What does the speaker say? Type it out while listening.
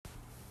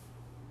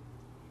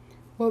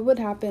What would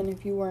happen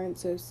if you weren't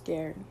so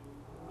scared?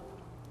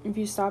 If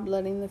you stopped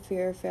letting the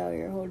fear of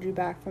failure hold you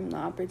back from the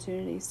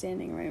opportunity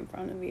standing right in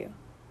front of you?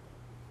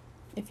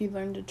 If you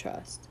learned to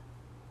trust?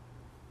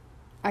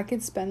 I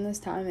could spend this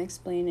time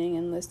explaining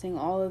and listing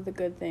all of the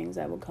good things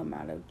that will come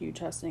out of you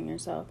trusting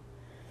yourself.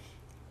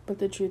 But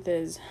the truth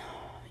is,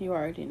 you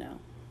already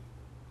know.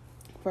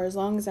 For as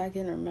long as I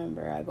can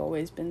remember, I've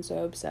always been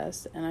so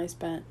obsessed, and I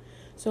spent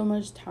so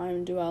much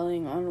time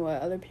dwelling on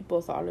what other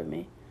people thought of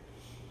me.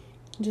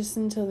 Just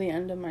until the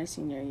end of my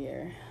senior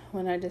year,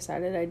 when I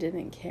decided I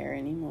didn't care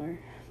anymore,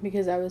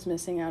 because I was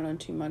missing out on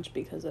too much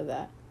because of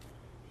that.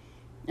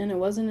 And it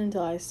wasn't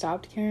until I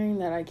stopped caring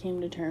that I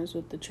came to terms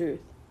with the truth.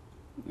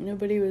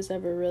 Nobody was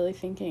ever really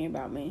thinking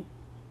about me,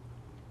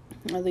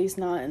 at least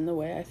not in the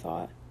way I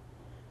thought.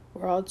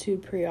 We're all too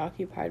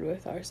preoccupied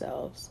with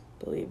ourselves,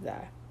 believe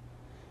that.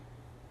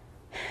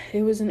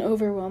 It was an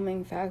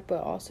overwhelming fact,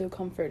 but also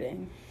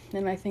comforting.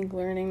 And I think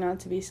learning not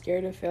to be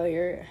scared of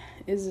failure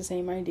is the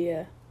same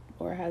idea,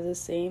 or has the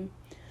same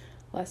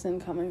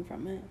lesson coming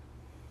from it.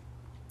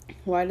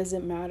 Why does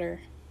it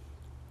matter?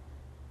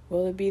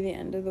 Will it be the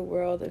end of the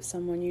world if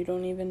someone you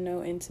don't even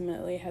know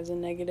intimately has a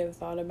negative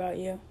thought about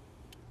you?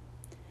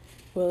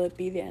 Will it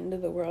be the end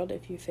of the world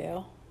if you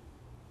fail?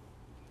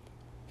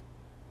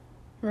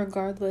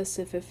 Regardless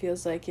if it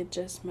feels like it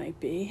just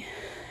might be,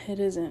 it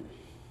isn't.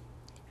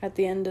 At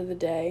the end of the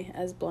day,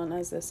 as blunt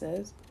as this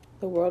is,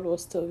 the world will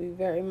still be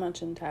very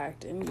much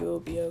intact and you will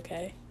be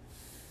okay.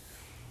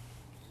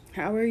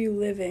 How are you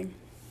living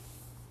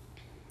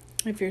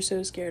if you're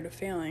so scared of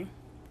failing,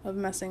 of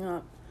messing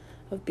up,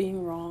 of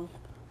being wrong?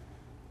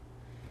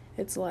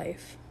 It's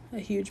life, a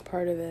huge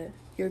part of it.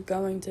 You're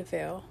going to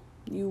fail.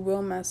 You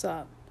will mess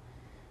up.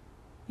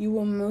 You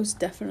will most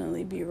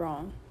definitely be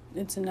wrong.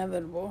 It's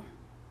inevitable.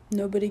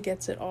 Nobody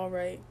gets it all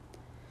right.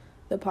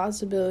 The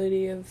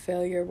possibility of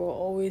failure will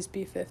always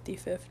be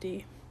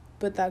 50-50,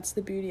 but that's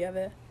the beauty of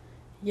it.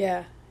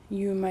 Yeah,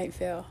 you might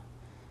fail,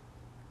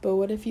 but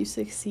what if you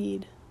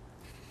succeed?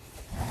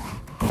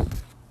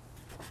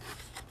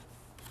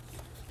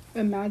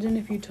 Imagine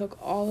if you took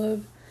all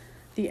of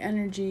the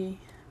energy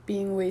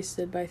being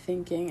wasted by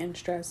thinking and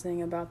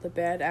stressing about the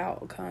bad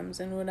outcomes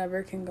and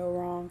whatever can go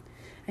wrong,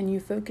 and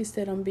you focused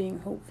it on being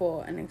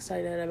hopeful and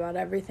excited about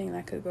everything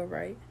that could go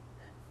right.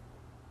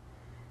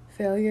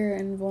 Failure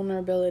and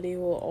vulnerability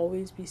will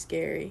always be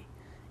scary,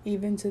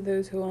 even to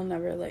those who will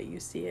never let you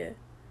see it.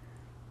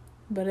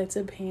 But it's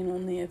a pain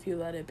only if you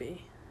let it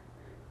be.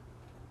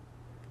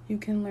 You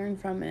can learn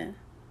from it,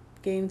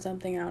 gain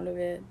something out of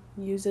it,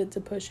 use it to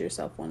push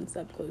yourself one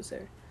step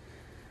closer.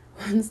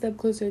 One step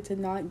closer to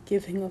not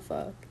giving a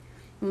fuck.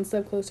 One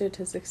step closer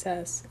to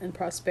success and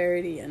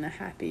prosperity and a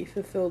happy,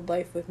 fulfilled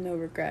life with no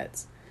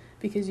regrets.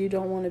 Because you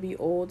don't want to be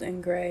old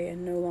and gray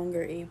and no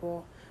longer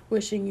able,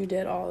 wishing you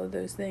did all of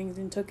those things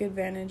and took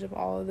advantage of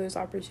all of those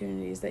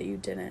opportunities that you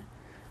didn't,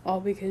 all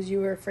because you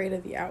were afraid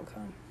of the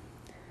outcome.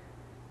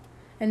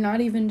 And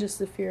not even just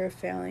the fear of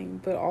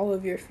failing, but all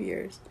of your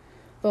fears.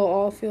 They'll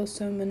all feel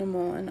so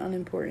minimal and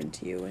unimportant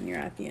to you when you're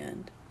at the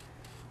end.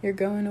 You're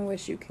going to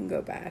wish you can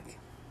go back,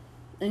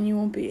 and you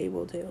won't be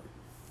able to.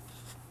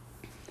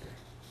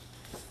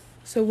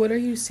 So what are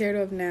you scared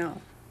of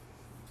now?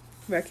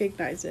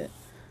 Recognize it,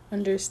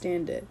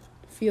 understand it,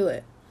 feel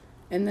it,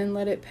 and then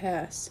let it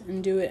pass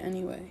and do it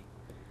anyway.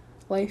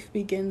 Life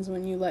begins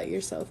when you let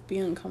yourself be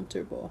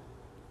uncomfortable.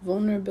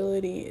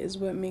 Vulnerability is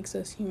what makes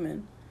us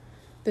human.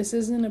 This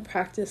isn't a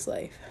practice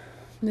life.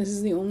 This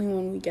is the only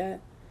one we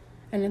get,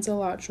 and it's a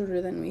lot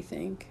shorter than we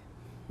think.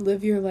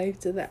 Live your life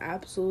to the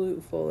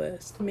absolute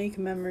fullest. Make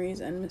memories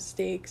and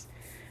mistakes,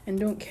 and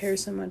don't care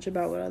so much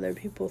about what other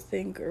people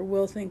think or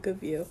will think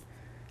of you.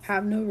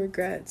 Have no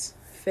regrets.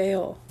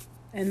 Fail,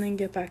 and then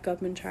get back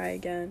up and try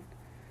again.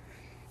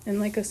 And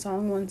like a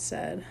song once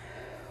said,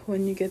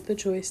 when you get the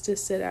choice to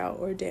sit out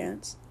or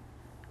dance,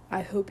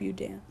 I hope you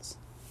dance.